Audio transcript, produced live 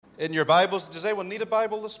In your Bibles, does anyone need a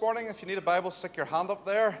Bible this morning? If you need a Bible, stick your hand up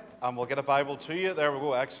there and we'll get a Bible to you. There we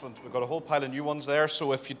go, excellent. We've got a whole pile of new ones there.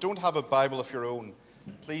 So if you don't have a Bible of your own,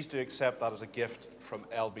 please do accept that as a gift from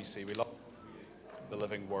LBC. We love the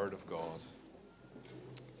living Word of God.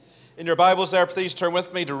 In your Bibles there, please turn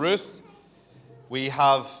with me to Ruth. We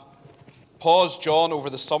have paused John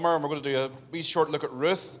over the summer and we're going to do a wee short look at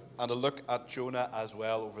Ruth and a look at Jonah as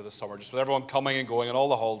well over the summer. Just with everyone coming and going and all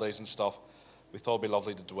the holidays and stuff, we thought it'd be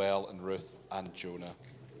lovely to dwell in Ruth and Jonah.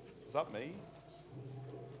 Is that me?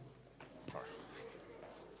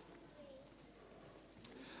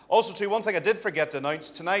 Also, too, one thing I did forget to announce.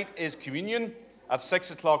 Tonight is communion at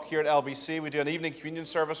 6 o'clock here at LBC. We do an evening communion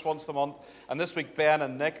service once a month. And this week, Ben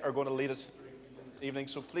and Nick are going to lead us through this evening.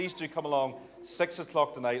 So please do come along 6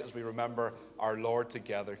 o'clock tonight as we remember our Lord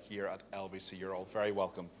together here at LBC. You're all very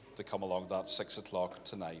welcome to come along that 6 o'clock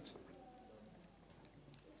tonight.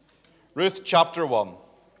 Ruth chapter 1.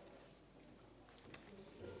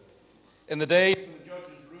 In the days when the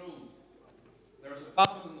judges ruled, there was a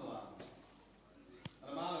famine in the land.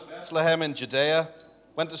 And a man of Bethlehem in Judea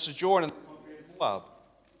went to sojourn in the country of Moab.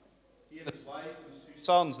 He and his wife and his 2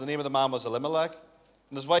 sons. The name of the man was Elimelech,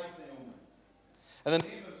 and his wife Naomi. And the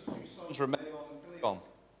name of his 2 sons were Mahlon and Chilion.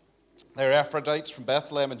 They were Ephraites from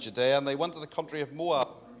Bethlehem in Judea, and they went to the country of Moab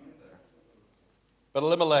and remained there. But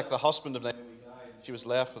Elimelech, the husband of Naomi, she was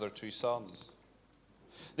left with her 2 sons.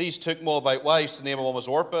 These took Moabite wives. The name of one was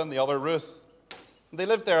Orpah and the other Ruth. And they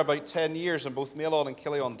lived there about 10 years, and both Mahlon and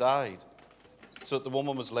Chilion died, so that the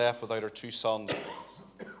woman was left without her 2 sons.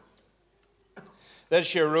 Then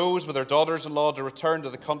she arose with her daughters-in-law to return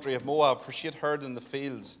to the country of Moab, for she had heard in the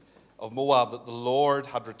fields of Moab that the Lord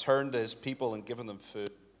had returned to his people and given them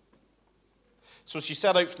food. So she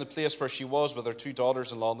set out from the place where she was with her 2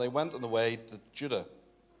 daughters-in-law, and they went on the way to Judah.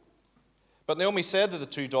 But Naomi said to the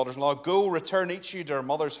 2 daughters-in-law, "Go, return each of you to her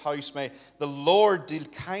mother's house. May the Lord deal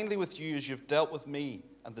kindly with you as you have dealt with me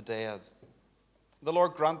and the dead. The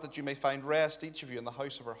Lord grant that you may find rest, each of you, in the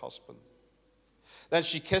house of her husband." Then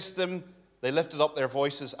she kissed them. They lifted up their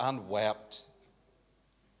voices and wept.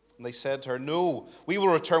 And they said to her, "No, we will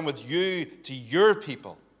return with you to your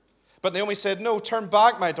people." But Naomi said, "No, turn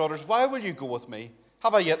back, my daughters. Why will you go with me?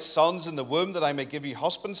 Have I yet sons in the womb that I may give you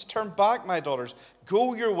husbands? Turn back, my daughters.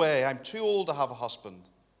 Go your way. I'm too old to have a husband.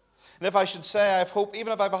 And if I should say I have hope,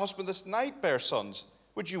 even if I have a husband this night, bear sons,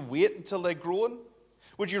 would you wait until they're grown?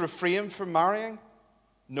 Would you refrain from marrying?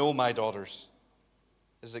 No, my daughters.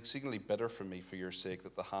 It is exceedingly bitter for me for your sake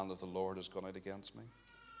that the hand of the Lord has gone out against me."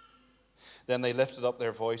 Then they lifted up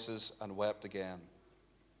their voices and wept again.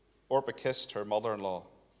 Orpah kissed her mother-in-law,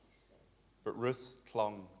 but Ruth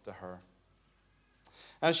clung to her.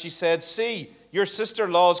 And she said, "See, your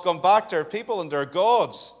sister-in-law has gone back to her people and to her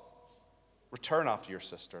gods. Return after your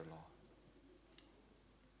sister-in-law."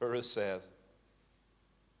 But Ruth said,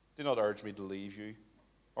 "Do not urge me to leave you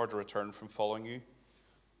or to return from following you.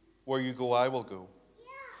 Where you go, I will go.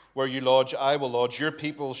 Where you lodge, I will lodge. Your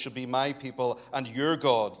people shall be my people, and your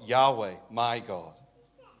God, Yahweh, my God.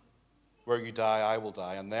 Where you die, I will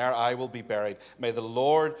die, and there I will be buried. May the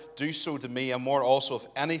Lord do so to me, and more also, if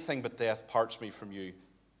anything but death parts me from you."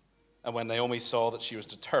 And when Naomi saw that she was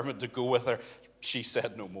determined to go with her, she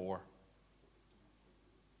said no more.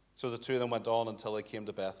 So the 2 of them went on until they came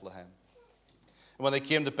to Bethlehem. And when they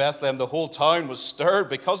came to Bethlehem, the whole town was stirred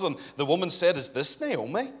because of them. The woman said, "Is this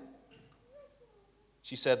Naomi?"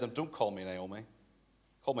 She said to them, "Don't call me Naomi.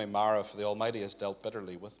 Call me Mara, for the Almighty has dealt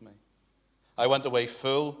bitterly with me. I went away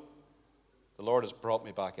full. The Lord has brought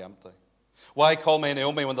me back empty. Why call me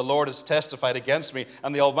Naomi when the Lord has testified against me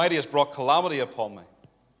and the Almighty has brought calamity upon me?"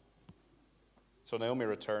 So Naomi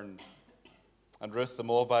returned, and Ruth the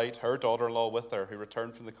Moabite, her daughter-in-law, with her, who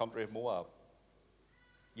returned from the country of Moab.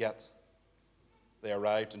 Yet they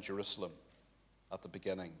arrived in Jerusalem at the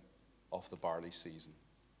beginning of the barley season.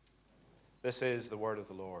 This is the word of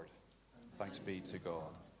the Lord. Thanks be to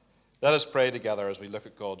God. Let us pray together as we look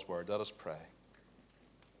at God's word. Let us pray.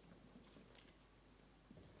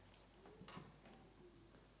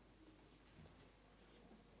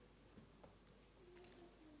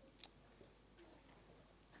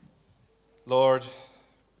 Lord,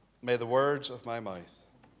 may the words of my mouth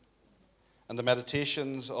and the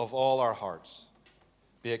meditations of all our hearts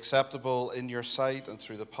be acceptable in your sight, and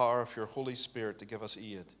through the power of your Holy Spirit to give us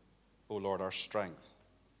aid, O Lord, our strength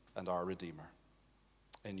and our Redeemer.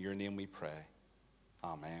 In your name we pray.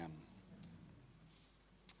 Amen.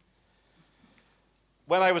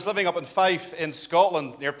 When I was living up in Fife in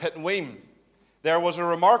Scotland near Pittenweem, there was a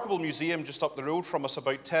remarkable museum just up the road from us,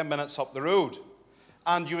 about 10 minutes up the road.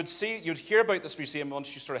 And you'd hear about this museum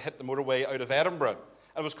once you sort of hit the motorway out of Edinburgh.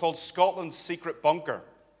 It was called Scotland's Secret Bunker.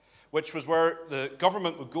 which was where the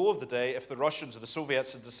government would go of the day if the Russians or the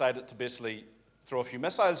Soviets had decided to basically throw a few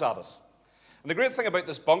missiles at us. And the great thing about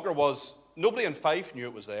this bunker was nobody in Fife knew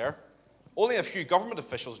it was there. Only a few government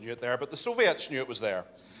officials knew it there, but the Soviets knew it was there.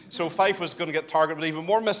 So Fife was going to get targeted with even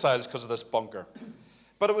more missiles because of this bunker.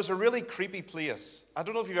 But it was a really creepy place. I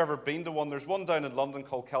don't know if you've ever been to one. There's one down in London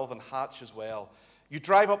called Kelvin Hatch as well. You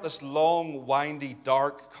drive up this long, windy,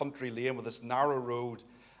 dark country lane with this narrow road,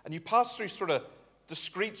 and you pass through sort of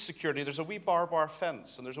discreet security. There's a wee barbed wire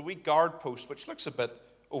fence, and there's a wee guard post, which looks a bit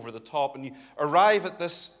over the top, and you arrive at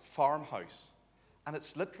this farmhouse, and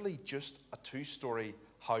it's literally just a two-story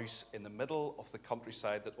house in the middle of the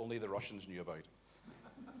countryside that only the Russians knew about.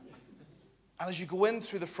 And as you go in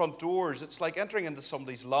through the front doors, it's like entering into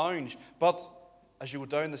somebody's lounge, but as you go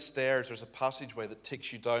down the stairs, there's a passageway that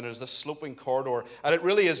takes you down. There's this sloping corridor, and it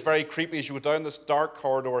really is very creepy as you go down this dark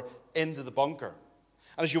corridor into the bunker.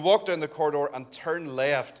 And as you walk down the corridor and turn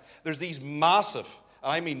left, there's these massive,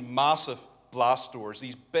 and I mean massive, blast doors,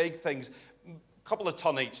 these big things, a couple of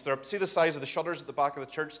ton each. See the size of the shutters at the back of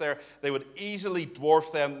the church there? They would easily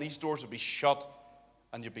dwarf them. These doors would be shut,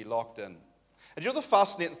 and you'd be locked in. And you know the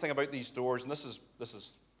fascinating thing about these doors, and this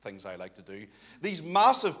is things I like to do, these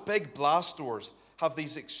massive, big blast doors have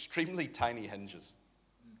these extremely tiny hinges.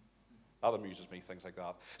 That amuses me, things like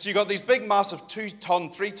that. So you've got these big, massive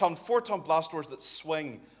 2-ton, 3-ton, 4-ton blast doors that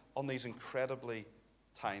swing on these incredibly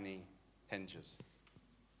tiny hinges.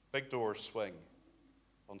 Big doors swing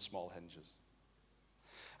on small hinges.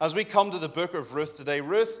 As we come to the book of Ruth today,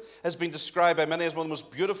 Ruth has been described by many as one of the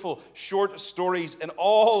most beautiful short stories in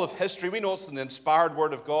all of history. We know it's in the inspired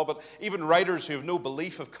word of God, but even writers who have no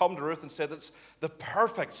belief have come to Ruth and said it's the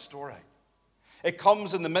perfect story. It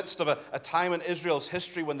comes in the midst of a time in Israel's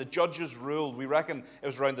history when the judges ruled. We reckon it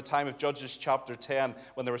was around the time of Judges chapter 10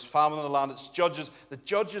 when there was famine in the land. The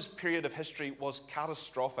judges' period of history was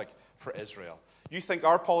catastrophic for Israel. You think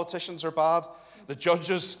our politicians are bad? The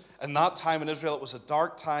judges in that time in Israel, it was a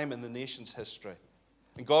dark time in the nation's history.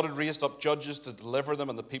 And God had raised up judges to deliver them,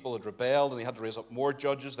 and the people had rebelled, and he had to raise up more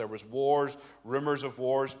judges. There was wars, rumors of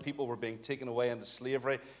wars. People were being taken away into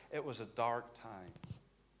slavery. It was a dark time.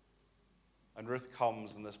 And Ruth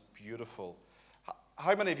comes in this beautiful...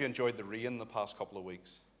 How many of you enjoyed the rain the past couple of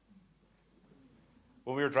weeks?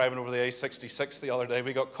 When we were driving over the A66 the other day,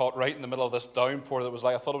 we got caught right in the middle of this downpour that was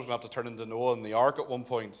like, I thought I was going to have to turn into Noah in the ark at one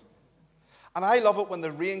point. And I love it when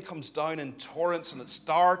the rain comes down in torrents and it's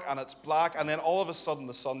dark and it's black, and then all of a sudden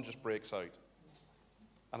the sun just breaks out.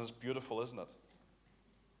 And it's beautiful, isn't it?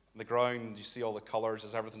 On the ground, you see all the colors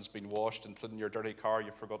as everything's been washed, including your dirty car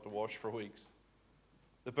you forgot to wash for weeks.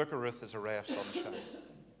 The book of Ruth is a ray of sunshine.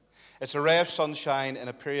 It's a ray of sunshine in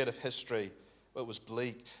a period of history that was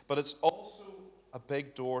bleak, but it's also a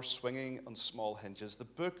big door swinging on small hinges. The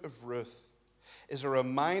book of Ruth is a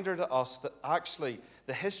reminder to us that actually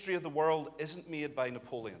the history of the world isn't made by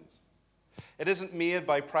Napoleons. It isn't made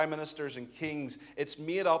by prime ministers and kings. It's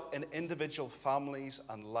made up in individual families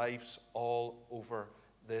and lives all over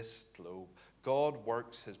this globe. God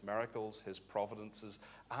works his miracles, his providences,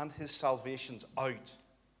 and his salvations out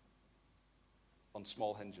on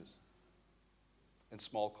small hinges, in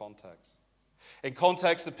small contexts. In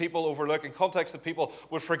context that people overlook, in context that people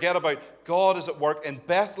would forget about, God is at work in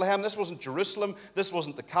Bethlehem. This wasn't Jerusalem. This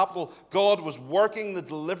wasn't the capital. God was working the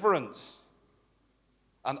deliverance.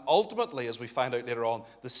 And ultimately, as we find out later on,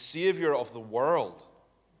 the Savior of the world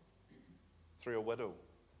through a widow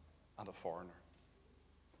and a foreigner.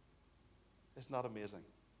 Isn't that amazing?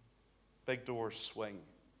 Big doors swing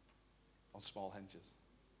on small hinges.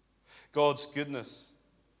 God's goodness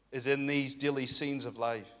is in these daily scenes of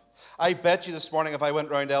life. I bet you this morning if I went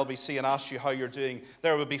round LBC and asked you how you're doing,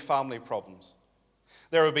 there would be family problems.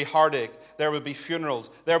 There would be heartache. There would be funerals.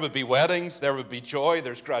 There would be weddings. There would be joy.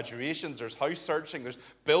 There's graduations. There's house searching. There's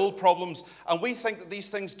bill problems. And we think that these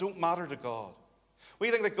things don't matter to God. We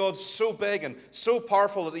think that God's so big and so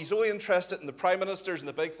powerful that he's only interested in the prime ministers and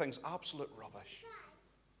the big things. Absolute rubbish.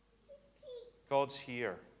 God's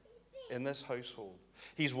here in this household.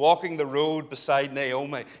 He's walking the road beside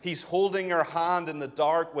Naomi. He's holding her hand in the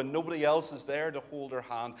dark when nobody else is there to hold her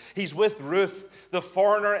hand. He's with Ruth, the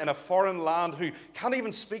foreigner in a foreign land who can't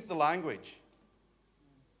even speak the language.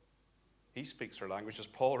 He speaks her language. As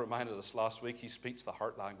Paul reminded us last week, he speaks the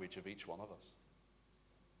heart language of each one of us.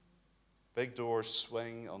 Big doors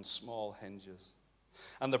swing on small hinges.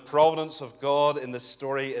 And the providence of God in this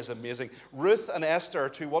story is amazing. Ruth and Esther are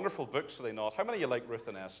two wonderful books, are they not? How many of you like Ruth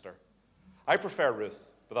and Esther? I prefer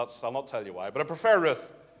Ruth, but I'll not tell you why. But I prefer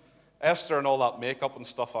Ruth. Esther and all that makeup and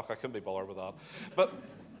stuff, I couldn't be bothered with that. But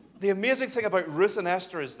the amazing thing about Ruth and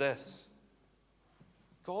Esther is this.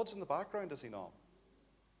 God's in the background, is he not?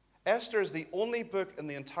 Esther is the only book in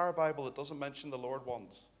the entire Bible that doesn't mention the Lord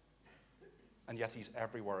once. And yet he's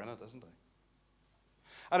everywhere in it, isn't he?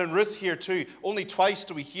 And in Ruth here too, only twice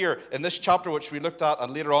do we hear in this chapter, which we looked at,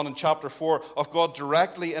 and later on in chapter 4, of God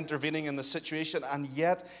directly intervening in the situation, and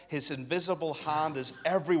yet his invisible hand is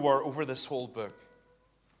everywhere over this whole book.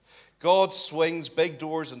 God swings big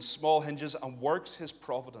doors and small hinges and works his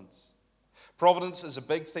providence. Providence is a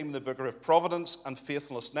big theme in the book of Ruth. Providence and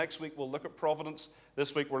faithfulness. Next week we'll look at providence.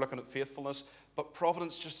 This week we're looking at faithfulness. But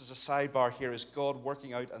providence, just as a sidebar here, is God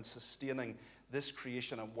working out and sustaining this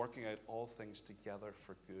creation and working out all things together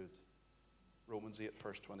for good. Romans 8,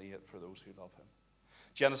 verse 28, for those who love him.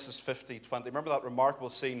 Genesis 50:20. Remember that remarkable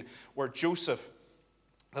scene where Joseph,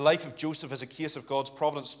 the life of Joseph is a case of God's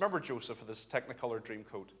providence. Remember Joseph with his Technicolor dream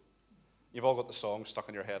coat? You've all got the song stuck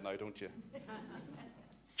in your head now, don't you?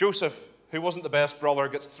 Joseph, who wasn't the best brother,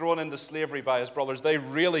 gets thrown into slavery by his brothers. They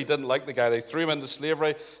really didn't like the guy. They threw him into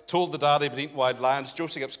slavery, told the daddy he'd been eating wild lions.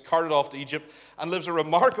 Joseph gets carted off to Egypt and lives a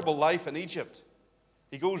remarkable life in Egypt.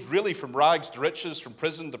 He goes really from rags to riches, from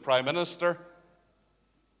prison to prime minister.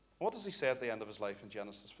 What does he say at the end of his life in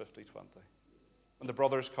Genesis 50:20? When the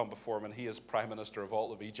brothers come before him and he is prime minister of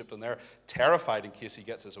all of Egypt, and they're terrified in case he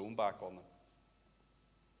gets his own back on them.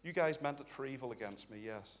 You guys meant it for evil against me,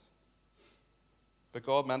 yes. But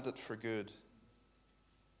God meant it for good,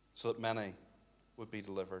 so that many would be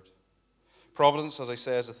delivered. Providence, as I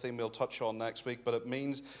say, is a theme we'll touch on next week, but it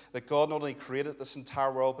means that God not only created this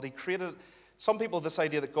entire world, but he created, some people have this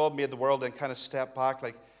idea that God made the world and kind of stepped back.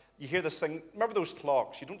 Like, you hear this thing, remember those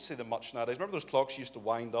clocks? You don't see them much nowadays. Remember those clocks you used to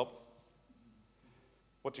wind up?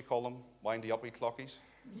 What do you call them? Windy-uppy clockies?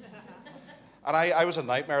 And I was a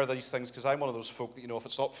nightmare of these things, because I'm one of those folk that, if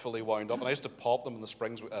it's not fully wound up, and I used to pop them in the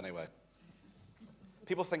springs. Anyway.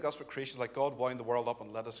 People think that's what creation is like. God wound the world up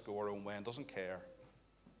and let us go our own way and doesn't care.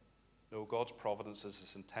 No, God's providence is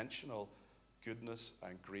this intentional goodness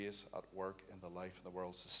and grace at work in the life of the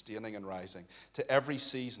world, sustaining and rising. To every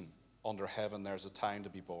season under heaven, there's a time to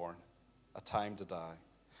be born, a time to die,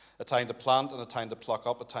 a time to plant and a time to pluck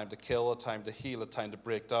up, a time to kill, a time to heal, a time to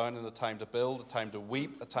break down and a time to build, a time to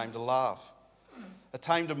weep, a time to laugh, a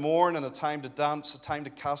time to mourn and a time to dance, a time to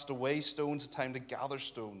cast away stones, a time to gather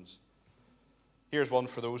stones. Here's one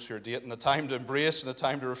for those who are dating: a time to embrace and a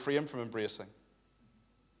time to refrain from embracing.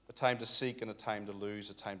 A time to seek and a time to lose,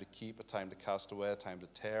 a time to keep, a time to cast away, a time to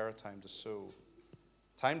tear, a time to sow.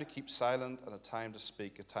 A time to keep silent and a time to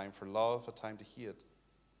speak, a time for love, a time to hate,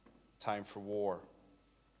 a time for war,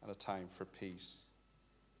 and a time for peace.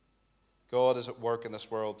 God is at work in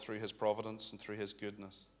this world through his providence and through his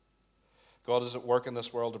goodness. God is at work in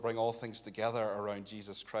this world to bring all things together around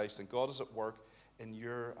Jesus Christ, and God is at work in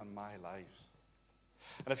your and my lives.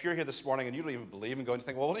 And if you're here this morning and you don't even believe in God, and you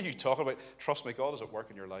think, well, what are you talking about? Trust me, God is at work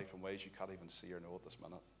in your life in ways you can't even see or know at this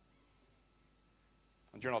minute.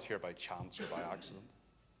 And you're not here by chance or by accident.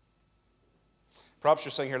 Perhaps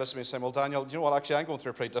you're sitting here listening to me saying, well, Daniel, you know what? Actually, I'm going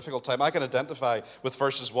through a pretty difficult time. I can identify with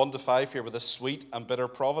verses 1 to 5 here with this sweet and bitter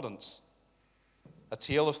providence. A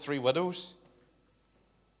tale of three widows.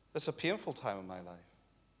 It's a painful time in my life.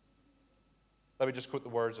 Let me just quote the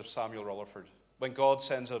words of Samuel Rutherford. When God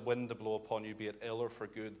sends a wind to blow upon you, be it ill or for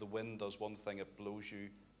good, the wind does one thing: it blows you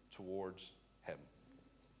towards him.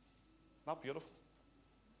 Isn't that beautiful?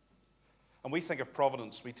 And we think of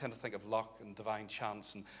providence, we tend to think of luck and divine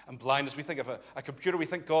chance and blindness. We think of a computer, we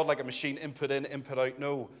think God like a machine, input in, input out.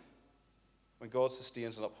 No. When God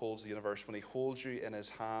sustains and upholds the universe, when he holds you in his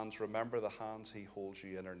hands, remember the hands he holds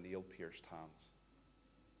you in are nail-pierced hands.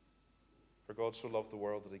 For God so loved the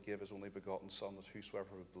world that he gave his only begotten Son, that whosoever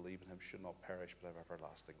would believe in him should not perish but have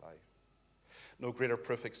everlasting life. No greater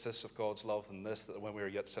proof exists of God's love than this, that when we were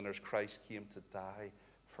yet sinners, Christ came to die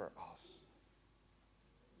for us.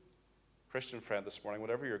 Christian friend, this morning,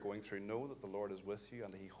 whatever you're going through, know that the Lord is with you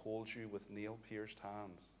and he holds you with nail-pierced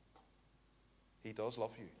hands. He does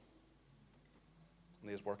love you. And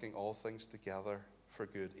he is working all things together for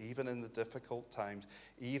good. Even in the difficult times,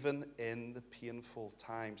 even in the painful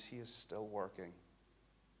times, he is still working.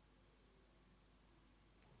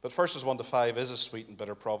 But verses 1 to 5 is a sweet and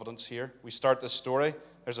bitter providence here. We start this story.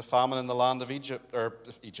 There's a famine in the land of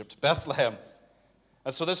Bethlehem.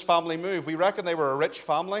 And so this family move. We reckon they were a rich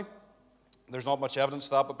family. There's not much evidence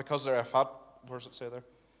of that, but because they're a fat, where does it say there?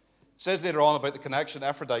 It says later on about the connection,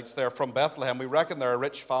 Ephrodites, they're from Bethlehem. We reckon they're a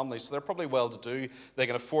rich family, so they're probably well-to-do. They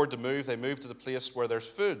can afford to move. They move to the place where there's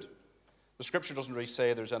food. The scripture doesn't really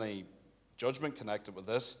say there's any judgment connected with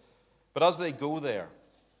this. But as they go there,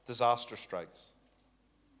 disaster strikes.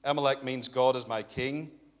 Amalek means God is my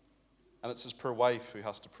king, and it's his poor wife who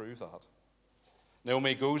has to prove that.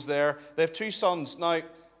 Naomi goes there. They have two sons. Now,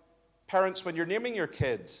 Parents, when you're naming your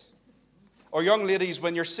kids, or young ladies,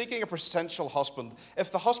 when you're seeking a potential husband,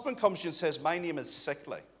 if the husband comes to you and says, my name is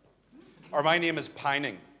Sickly, or my name is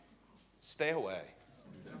Pining, stay away.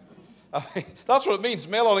 I mean, that's what it means.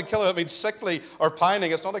 Male on a killer, it means sickly or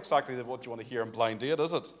pining. It's not exactly what you want to hear in blind date,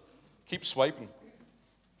 is it? Keep swiping.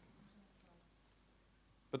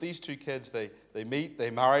 But these two kids, they meet, they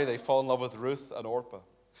marry, they fall in love with Ruth and Orpah.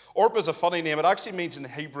 Orpah is a funny name. It actually means in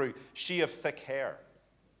Hebrew, she of thick hair.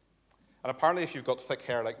 And apparently if you've got thick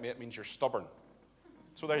hair like me, it means you're stubborn.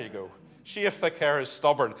 So there you go. She of thick hair is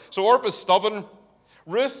stubborn. So Orpah's stubborn.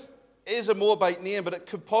 Ruth is a Moabite name, but it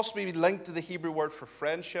could possibly be linked to the Hebrew word for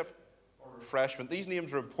friendship or refreshment. These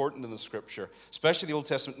names are important in the Scripture, especially the Old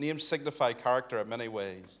Testament. Names signify character in many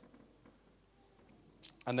ways.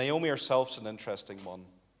 And Naomi herself is an interesting one.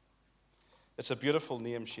 It's a beautiful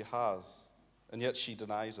name she has, and yet she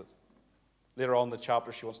denies it. Later on in the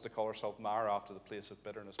chapter, she wants to call herself Mara, after the place of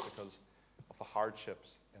bitterness, because of the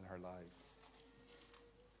hardships in her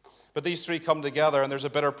life. But these three come together, and there's a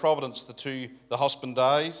bitter providence. The husband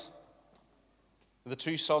dies, the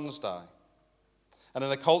two sons die. And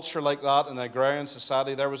in a culture like that, in an agrarian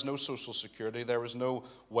society, there was no social security, there was no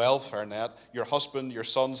welfare net. Your husband, your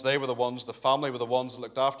sons, they were the ones, the family were the ones that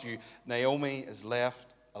looked after you. Naomi is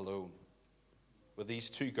left alone with these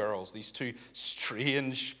two girls, these two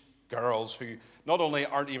strange girls who not only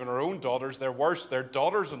aren't even her own daughters, they're worse, they're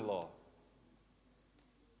daughters-in-law.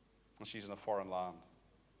 And she's in a foreign land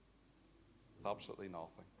with absolutely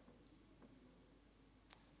nothing.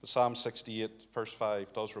 But Psalm 68, verse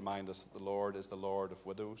 5, does remind us that the Lord is the Lord of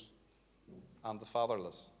widows and the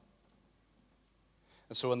fatherless.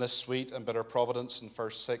 And so in this sweet and bitter providence in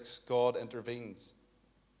verse 6, God intervenes.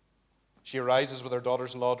 She arises with her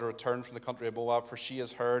daughters-in-law to return from the country of Moab, for she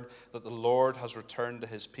has heard that the Lord has returned to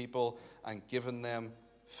his people and given them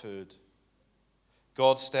food.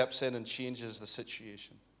 God steps in and changes the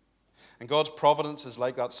situation. And God's providence is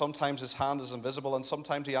like that. Sometimes his hand is invisible, and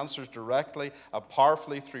sometimes he answers directly and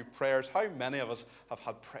powerfully through prayers. How many of us have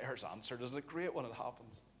had prayers answered? Isn't it great when it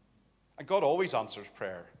happens? And God always answers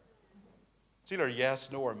prayer. It's either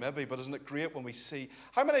yes, no, or maybe, but isn't it great when we see,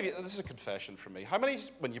 how many of you, this is a confession from me, how many,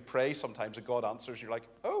 when you pray sometimes and God answers, you're like,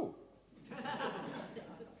 oh.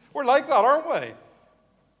 We're like that, aren't we?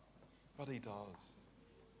 But he does.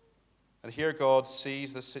 And here God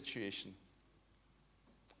sees this situation.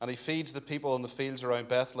 And he feeds the people in the fields around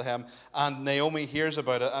Bethlehem. And Naomi hears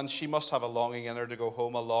about it, and she must have a longing in her to go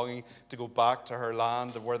home, a longing to go back to her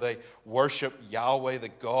land where they worship Yahweh, the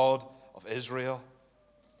God of Israel,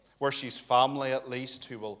 where she's family at least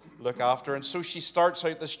who will look after her. And so she starts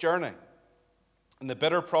out this journey. In the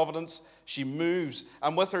bitter providence, she moves,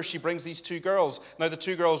 and with her she brings these two girls. Now the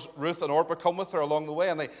two girls, Ruth and Orpah, come with her along the way,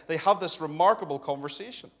 and they have this remarkable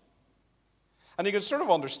conversation. And you can sort of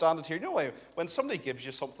understand it here. You know, when somebody gives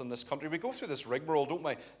you something in this country, we go through this rigmarole, don't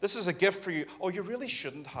we? This is a gift for you. Oh, you really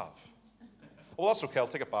shouldn't have. Oh, that's okay, I'll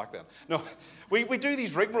take it back then. No, we do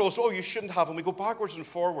these rigmaroles. Oh, you shouldn't have, and we go backwards and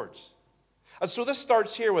forwards. And so this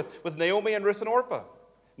starts here with Naomi and Ruth and Orpah.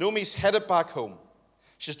 Naomi's headed back home.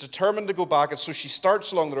 She's determined to go back, and so she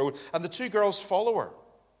starts along the road, and the two girls follow her.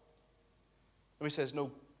 And he says,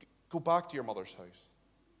 no, go back to your mother's house.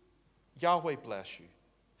 Yahweh bless you.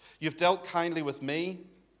 You've dealt kindly with me.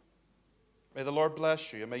 May the Lord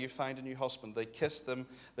bless you, and may you find a new husband. They kissed them,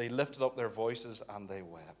 they lifted up their voices, and they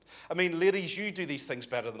wept. I mean, ladies, you do these things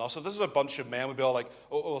better than us. If this is a bunch of men, we'd be all like,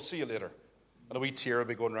 oh, I'll see you later. And a wee tear would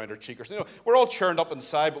be going around our cheek. Or, you know, we're all churned up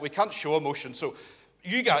inside, but we can't show emotion. So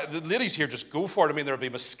you guys, the ladies here, just go for it. I mean, there'd be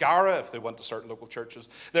mascara if they went to certain local churches.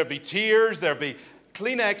 There'd be tears. There'd be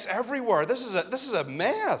Kleenex everywhere. This is a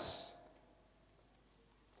mess.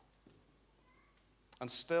 And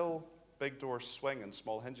still, big doors swing and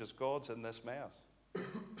small hinges. God's in this mess. We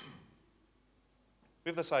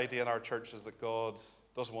have this idea in our churches that God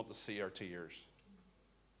doesn't want to see our tears.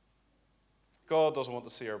 God doesn't want to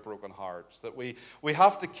see our broken hearts. That we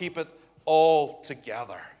have to keep it all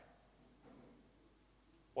together.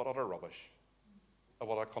 What utter rubbish. And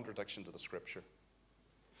what a contradiction to the Scripture.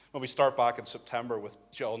 When we start back in September with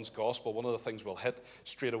John's Gospel, one of the things we'll hit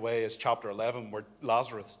straight away is chapter 11, where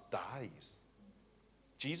Lazarus dies.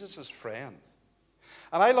 Jesus' friend.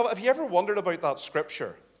 And I love it. Have you ever wondered about that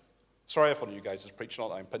Scripture? Sorry if one of you guys is preaching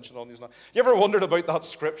on it. I'm pinching on you now. You ever wondered about that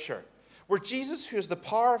Scripture? Where Jesus, who has the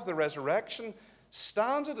power of the resurrection,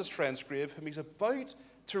 stands at his friend's grave, whom he's about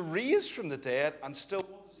to raise from the dead, and still,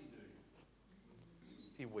 what does he do?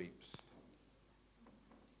 He weeps.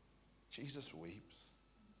 Jesus weeps.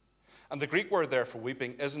 And the Greek word there for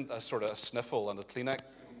weeping isn't a sort of a sniffle and a Kleenex.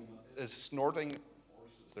 It is snorting.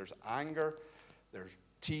 There's anger. There's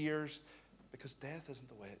tears. because death isn't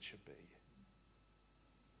the way it should be.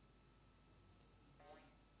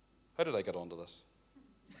 How did I get onto this?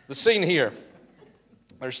 The scene here.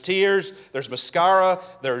 There's tears, there's mascara,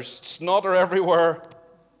 there's snot everywhere,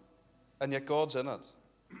 and yet God's in it.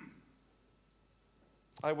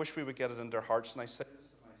 I wish we would get it into our hearts, and I say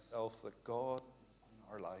this to myself, that God is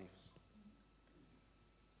in our lives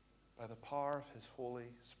by the power of His Holy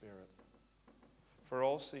Spirit for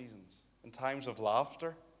all seasons, in times of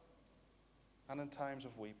laughter and in times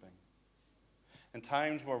of weeping, in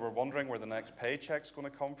times where we're wondering where the next paycheck's going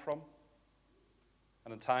to come from,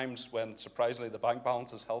 and in times when, surprisingly, the bank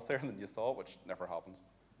balance is healthier than you thought, which never happens.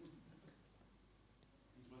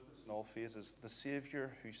 He's with us in all phases. The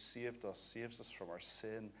Savior who saved us saves us from our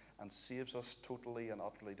sin and saves us totally and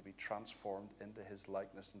utterly to be transformed into His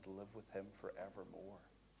likeness and to live with Him forevermore.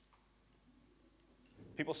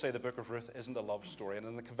 People say the book of Ruth isn't a love story, and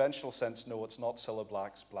in the conventional sense, no, it's not Cilla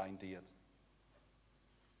Black's Blind Date.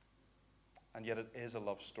 And yet it is a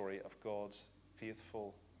love story of God's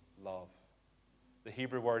faithful love. The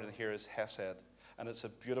Hebrew word in here is hesed, and it's a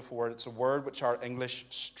beautiful word. It's a word which our English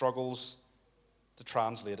struggles to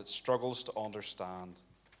translate. It struggles to understand.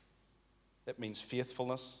 It means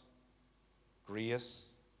faithfulness, grace,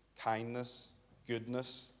 kindness,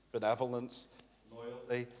 goodness, benevolence,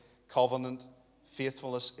 loyalty, covenant,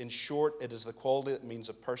 faithfulness. In short, it is the quality that means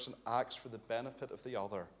a person acts for the benefit of the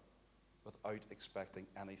other without expecting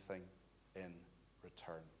anything in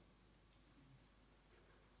return.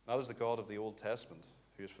 That is the God of the Old Testament,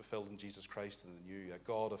 who is fulfilled in Jesus Christ in the New, a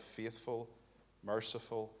God of faithful,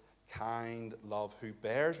 merciful, kind love, who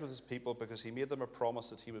bears with His people because He made them a promise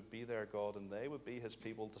that He would be their God and they would be His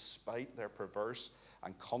people despite their perverse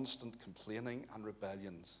and constant complaining and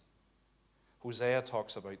rebellions. Hosea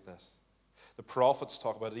talks about this. The prophets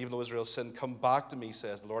talk about it. Even though Israel sinned, come back to me,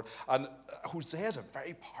 says the Lord. And Hosea is a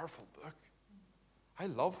very powerful book. I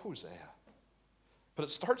love Hosea. But it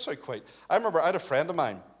starts out quite... I remember I had a friend of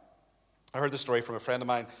mine. I heard this story from a friend of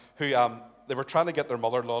mine who they were trying to get their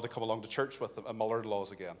mother-in-law to come along to church with them, and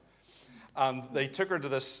mother-in-laws again. And they took her to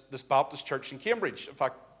this Baptist church in Cambridge, in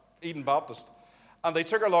fact, Eden Baptist. And they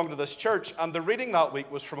took her along to this church, and the reading that week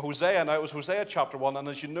was from Hosea. Now, it was Hosea chapter 1, and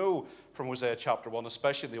as you know from Hosea chapter 1,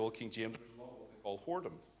 especially in the Old King James, there's a lot of what they call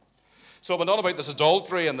whoredom. So it went on about this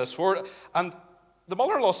adultery and this whore, and the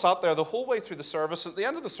mother-in-law sat there the whole way through the service. At the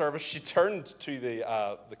end of the service, she turned to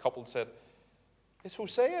the couple and said, "Is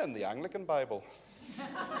Hosea in the Anglican Bible?"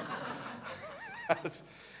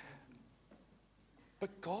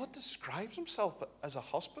 But God describes Himself as a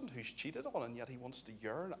husband who's cheated on, and yet He wants to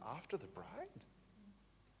yearn after the bride.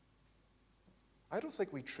 I don't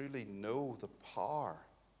think we truly know the power,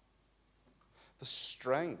 the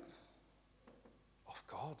strength of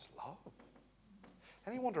God's love.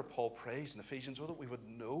 Any wonder Paul prays in Ephesians, that we would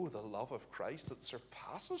know the love of Christ that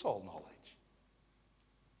surpasses all knowledge.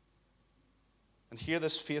 And here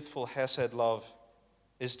this faithful hesed love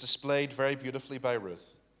is displayed very beautifully by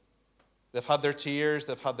Ruth. They've had their tears,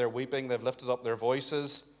 they've had their weeping, they've lifted up their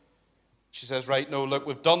voices. She says, right, no, look,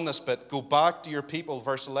 we've done this bit. Go back to your people,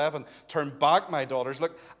 verse 11. Turn back, my daughters.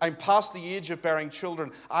 Look, I'm past the age of bearing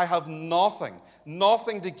children. I have nothing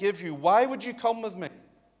to give you. Why would you come with me?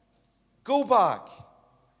 Go back.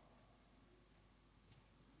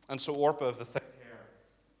 And so Orpah of the thick hair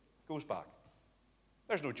goes back.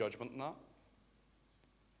 There's no judgment in that.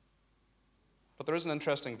 But there is an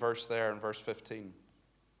interesting verse there in verse 15.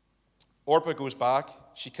 Orpah goes back.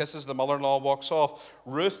 She kisses the mother-in-law, walks off.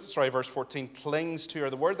 Verse 14, clings to her.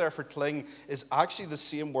 The word there for cling is actually the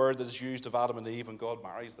same word that is used of Adam and Eve when God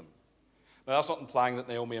marries them. Now, that's not implying that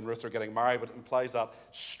Naomi and Ruth are getting married, but it implies that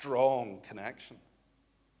strong connection,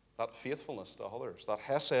 that faithfulness to others, that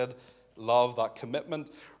hesed love, that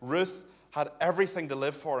commitment. Ruth had everything to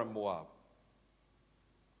live for in Moab.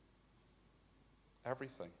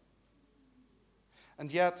 Everything.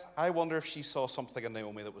 And yet, I wonder if she saw something in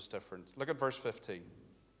Naomi that was different. Look at verse 15.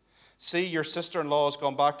 See, your sister-in-law has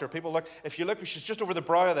gone back to her people. Look, if you look, she's just over the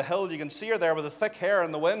brow of the hill. You can see her there with the thick hair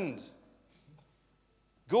in the wind.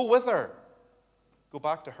 Go with her. Go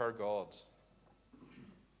back to her gods.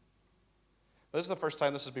 This is the first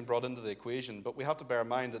time this has been brought into the equation, but we have to bear in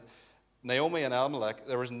mind that Naomi and Elimelech,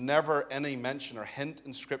 there was never any mention or hint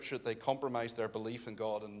in Scripture that they compromised their belief in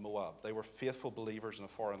God in Moab. They were faithful believers in a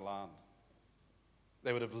foreign land.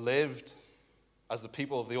 They would have lived as the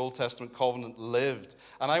people of the Old Testament covenant lived.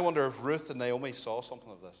 And I wonder if Ruth and Naomi saw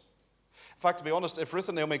something of this. In fact, to be honest, if Ruth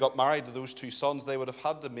and Naomi got married to those two sons, they would have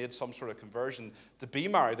had to have made some sort of conversion to be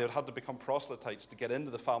married. They would have had to become proselytes to get into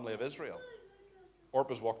the family of Israel.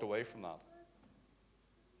 Orpah's walked away from that.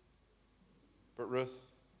 But Ruth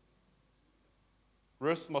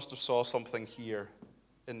Ruth must have saw something here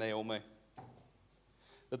in Naomi.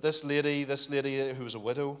 That this lady who was a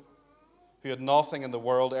widow, who had nothing in the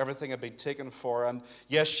world, everything had been taken for. And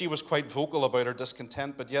yes, she was quite vocal about her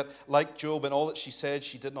discontent, but yet, like Job, in all that she said,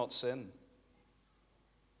 she did not sin.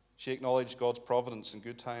 She acknowledged God's providence in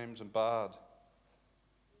good times and bad.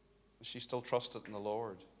 And she still trusted in the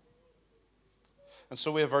Lord. And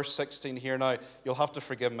so we have verse 16 here. Now, you'll have to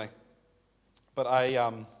forgive me, but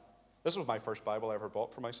this was my first Bible I ever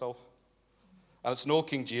bought for myself. And it's an old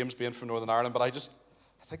King James, being from Northern Ireland, but I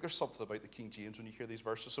think there's something about the King James when you hear these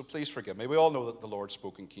verses, so please forgive me. We all know that the Lord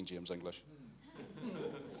spoke in King James English.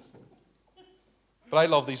 But I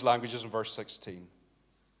love these languages in verse 16.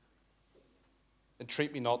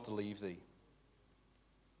 Entreat me not to leave thee,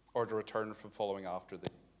 or to return from following after thee.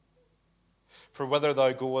 For whither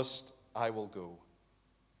thou goest, I will go.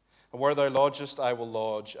 And where thou lodgest, I will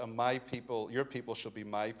lodge, and my people, your people shall be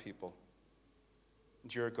my people,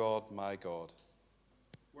 and your God, my God.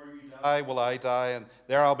 Where you die, will I die, and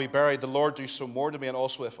there I'll be buried. The Lord do so more to me, and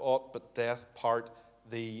also if aught but death part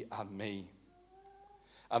thee and me.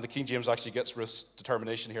 And the King James actually gets Ruth's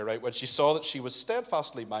determination here, right? When she saw that she was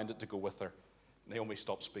steadfastly minded to go with her, Naomi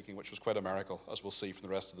stopped speaking, which was quite a miracle, as we'll see from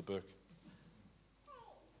the rest of the book.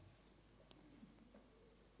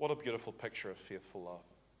 What a beautiful picture of faithful love.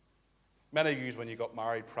 Many of you, when you got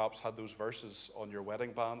married, perhaps had those verses on your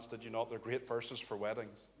wedding bands, did you not? They're great verses for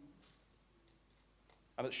weddings.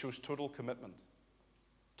 And it shows total commitment,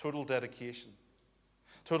 total dedication,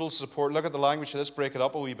 total support. Look at the language of this, break it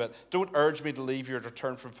up a wee bit. Don't urge me to leave you or to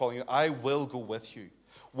turn from following you. I will go with you.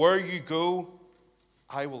 Where you go,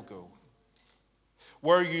 I will go.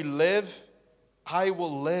 Where you live, I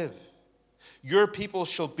will live. Your people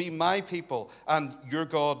shall be my people, and your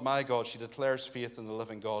God, my God. She declares faith in the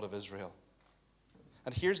living God of Israel.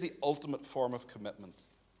 And here's the ultimate form of commitment.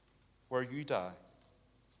 Where you die,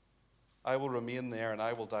 I will remain there, and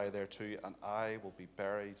I will die there too, and I will be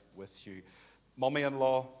buried with you.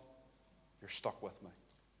 Mummy-in-law, you're stuck with me.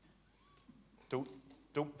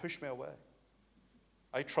 Don't push me away.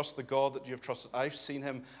 I trust the God that you have trusted. I've seen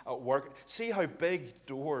him at work. See how big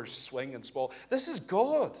doors swing and small. This is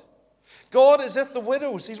God. God is with the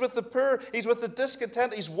widows. He's with the poor. He's with the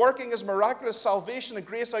discontent. He's working his miraculous salvation and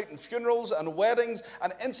grace out in funerals and weddings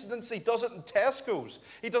and incidents. He does it in Tesco's.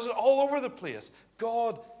 He does it all over the place.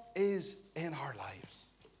 God is in our lives.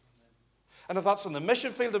 And if that's in the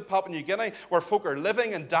mission field in Papua New Guinea, where folk are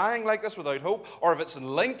living and dying like this without hope, or if it's in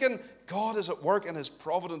Lincoln, God is at work in his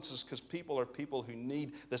providences, because people are people who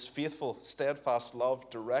need this faithful, steadfast love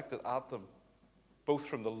directed at them, both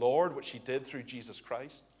from the Lord, which he did through Jesus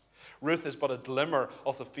Christ. Ruth is but a glimmer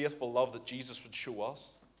of the faithful love that Jesus would show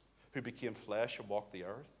us, who became flesh and walked the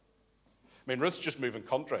earth. I mean, Ruth's just moving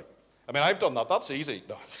country. I mean, I've done that. That's easy.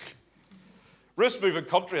 No. Ruth's moving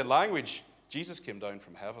country and language. Jesus came down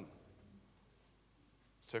from heaven,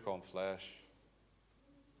 took on flesh,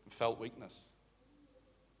 and felt weakness,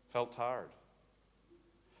 felt tired.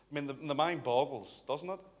 I mean, the mind boggles, doesn't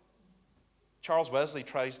it? Charles Wesley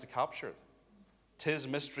tries to capture it. 'Tis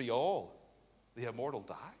mystery all, the immortal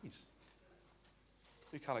dies.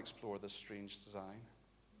 Who can explore this strange design?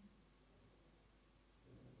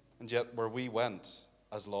 And yet, where we went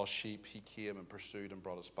as lost sheep, he came and pursued and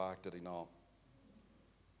brought us back, did he not?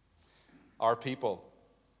 Our people,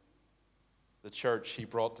 the church, he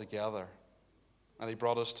brought together. And he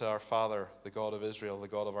brought us to our Father, the God of Israel, the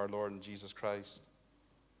God of our Lord and Jesus Christ.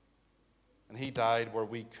 And he died where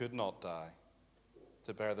we could not die,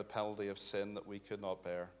 to bear the penalty of sin that we could not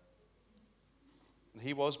bear. And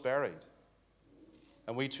he was buried.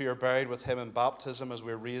 And we too are buried with him in baptism as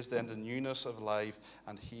we're raised into newness of life,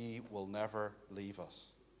 and he will never leave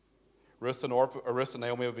us. Ruth and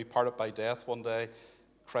Naomi will be parted by death one day.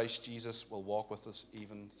 Christ Jesus will walk with us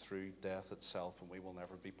even through death itself, and we will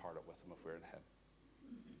never be parted with him if we're in him.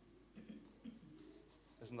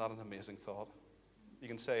 Isn't that an amazing thought? You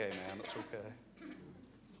can say amen, it's okay.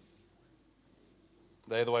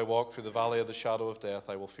 They, though I walk through the valley of the shadow of death,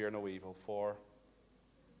 I will fear no evil, for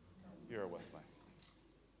you are with me.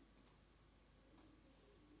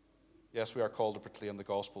 Yes, we are called to proclaim the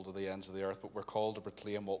gospel to the ends of the earth, but we're called to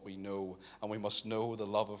proclaim what we know, and we must know the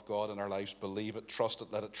love of God in our lives, believe it, trust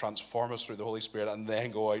it, let it transform us through the Holy Spirit, and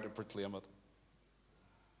then go out and proclaim it.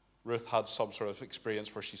 Ruth had some sort of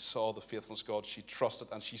experience where she saw the faithfulness of God, she trusted,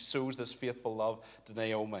 and she shows this faithful love to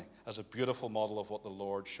Naomi as a beautiful model of what the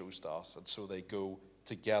Lord shows to us, and so they go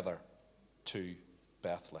together to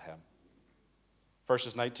Bethlehem.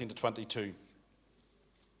 Verses 19 to 22,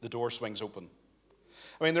 the door swings open.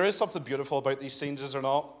 I mean, there is something beautiful about these scenes, is there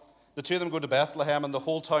not? The two of them go to Bethlehem, and the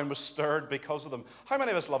whole town was stirred because of them. How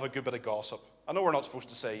many of us love a good bit of gossip? I know we're not supposed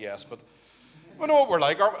to say yes, but we know what we're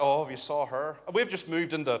like, aren't we? Oh, have you saw her? We've just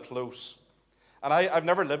moved into a close. And I've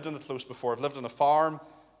never lived in a close before. I've lived in a farm.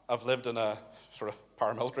 I've lived in a sort of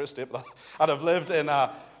paramilitary estate. And I've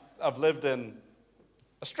lived in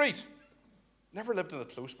a street. Never lived in a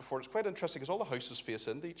close before. It's quite interesting because all the houses face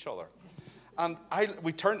into each other. And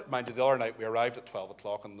we turned, mind you, the other night we arrived at 12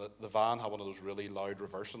 o'clock and the van had one of those really loud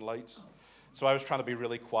reversing lights. So I was trying to be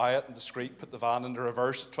really quiet and discreet, put the van into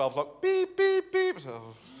reverse at 12 o'clock, beep, beep, beep.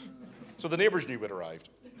 So the neighbours knew we'd arrived.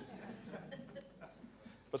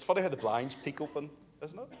 But it's funny how the blinds peek open,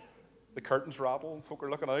 isn't it? The curtains rattle and folk are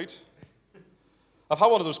looking out. I've had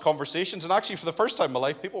one of those conversations, and actually for the first time in my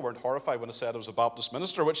life, people weren't horrified when I said I was a Baptist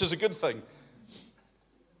minister, which is a good thing.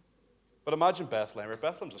 But imagine Bethlehem.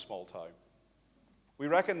 Bethlehem's a small town. We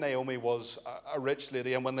reckon Naomi was a rich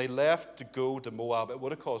lady, and when they left to go to Moab, it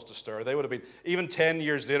would have caused a stir. They would have been, even 10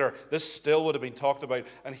 years later, this still would have been talked about,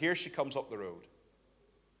 and here she comes up the road.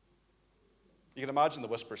 You can imagine the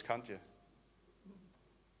whispers, can't you?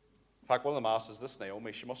 In fact, one of them asked, is this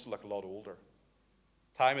Naomi? She must have looked a lot older.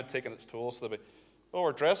 Time had taken its toll, so they'd be, oh,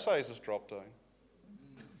 her dress size has dropped down.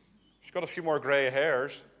 She's got a few more grey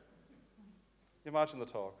hairs. You imagine the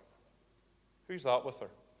talk. Who's that with her?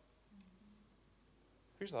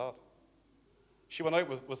 Who's that? She went out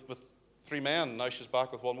with three men, now she's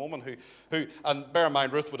back with one woman who, and bear in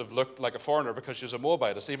mind, Ruth would have looked like a foreigner because she was a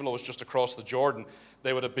Moabitess, even though it was just across the Jordan.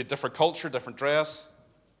 They would have been different culture, different dress.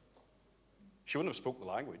 She wouldn't have spoken the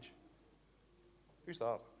language. Who's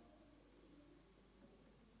that?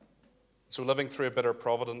 So living through a bitter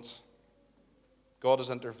providence, God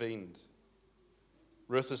has intervened.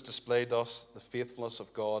 Ruth has displayed us the faithfulness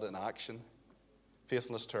of God in action,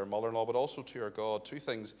 faithfulness to her mother-in-law, but also to her God, two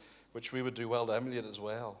things which we would do well to emulate as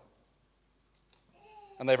well.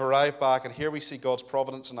 And they've arrived back, and here we see God's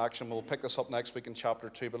providence in action. We'll pick this up next week in chapter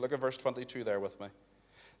 2, but look at verse 22 there with me.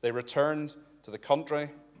 They returned to the country, and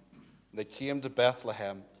they came to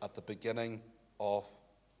Bethlehem at the beginning of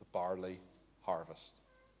the barley harvest.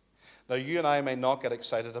 Now, you and I may not get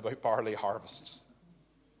excited about barley harvests,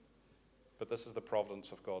 but this is the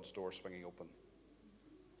providence of God's door swinging open.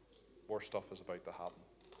 More stuff is about to happen.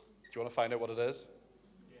 Do you want to find out what it is?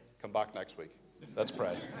 Yeah. Come back next week. Let's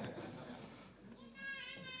pray.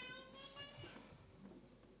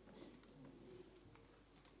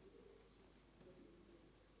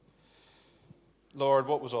 Lord,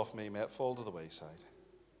 what was off me, may it fall to the wayside.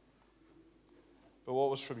 But what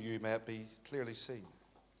was from you, may it be clearly seen.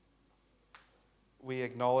 We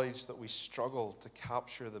acknowledge that we struggle to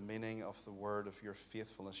capture the meaning of the word of your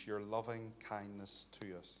faithfulness, your loving kindness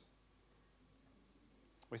to us.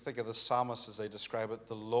 We think of the psalmists as they describe it,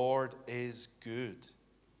 the Lord is good,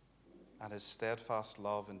 and his steadfast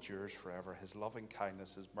love endures forever. His loving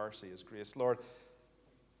kindness, his mercy, his grace. Lord,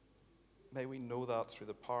 may we know that through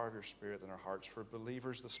the power of your Spirit in our hearts. For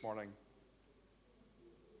believers this morning,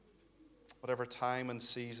 whatever time and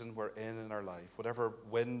season we're in our life, whatever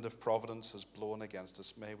wind of providence has blown against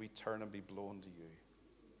us, may we turn and be blown to you.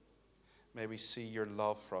 May we see your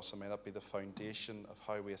love for us, and may that be the foundation of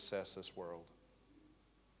how we assess this world.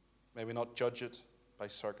 May we not judge it by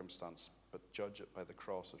circumstance, but judge it by the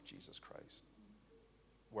cross of Jesus Christ,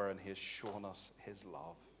 wherein he has shown us his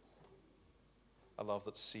love. A love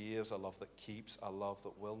that saves, a love that keeps, a love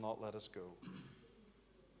that will not let us go.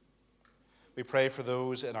 We pray for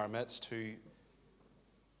those in our midst who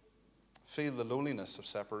feel the loneliness of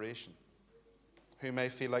separation, who may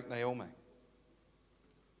feel like Naomi.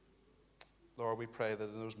 Lord, we pray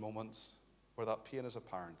that in those moments where that pain is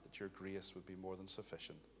apparent, that your grace would be more than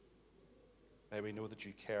sufficient. May we know that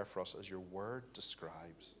you care for us as your word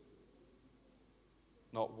describes.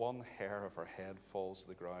 Not one hair of our head falls to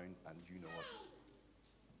the ground, and you know it.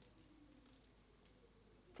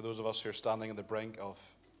 For those of us who are standing on the brink of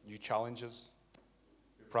new challenges,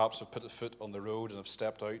 who perhaps have put a foot on the road and have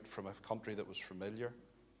stepped out from a country that was familiar,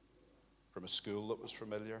 from a school that was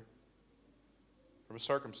familiar, from a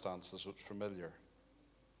circumstances that was familiar,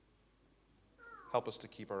 help us to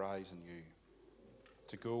keep our eyes on you,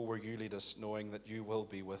 to go where you lead us, knowing that you will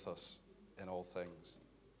be with us in all things.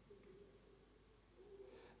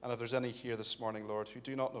 And if there's any here this morning, Lord, who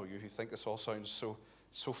do not know you, who think this all sounds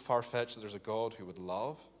so far-fetched that there's a God who would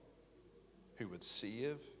love, who would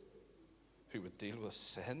save, who would deal with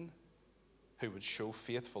sin, who would show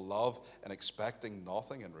faithful love and expecting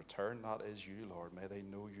nothing in return, that is you, Lord. May they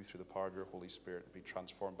know you through the power of your Holy Spirit and be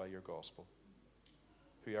transformed by your gospel.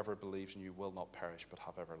 Whoever believes in you will not perish but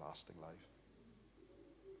have everlasting life.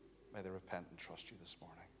 May they repent and trust you this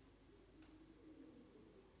morning.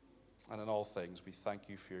 And in all things, we thank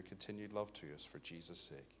you for your continued love to us for Jesus'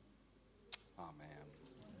 sake. Amen.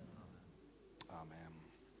 Amen.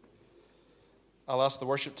 I'll ask the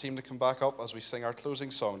worship team to come back up as we sing our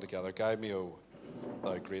closing song together. Guide me, O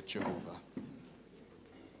thou great Jehovah.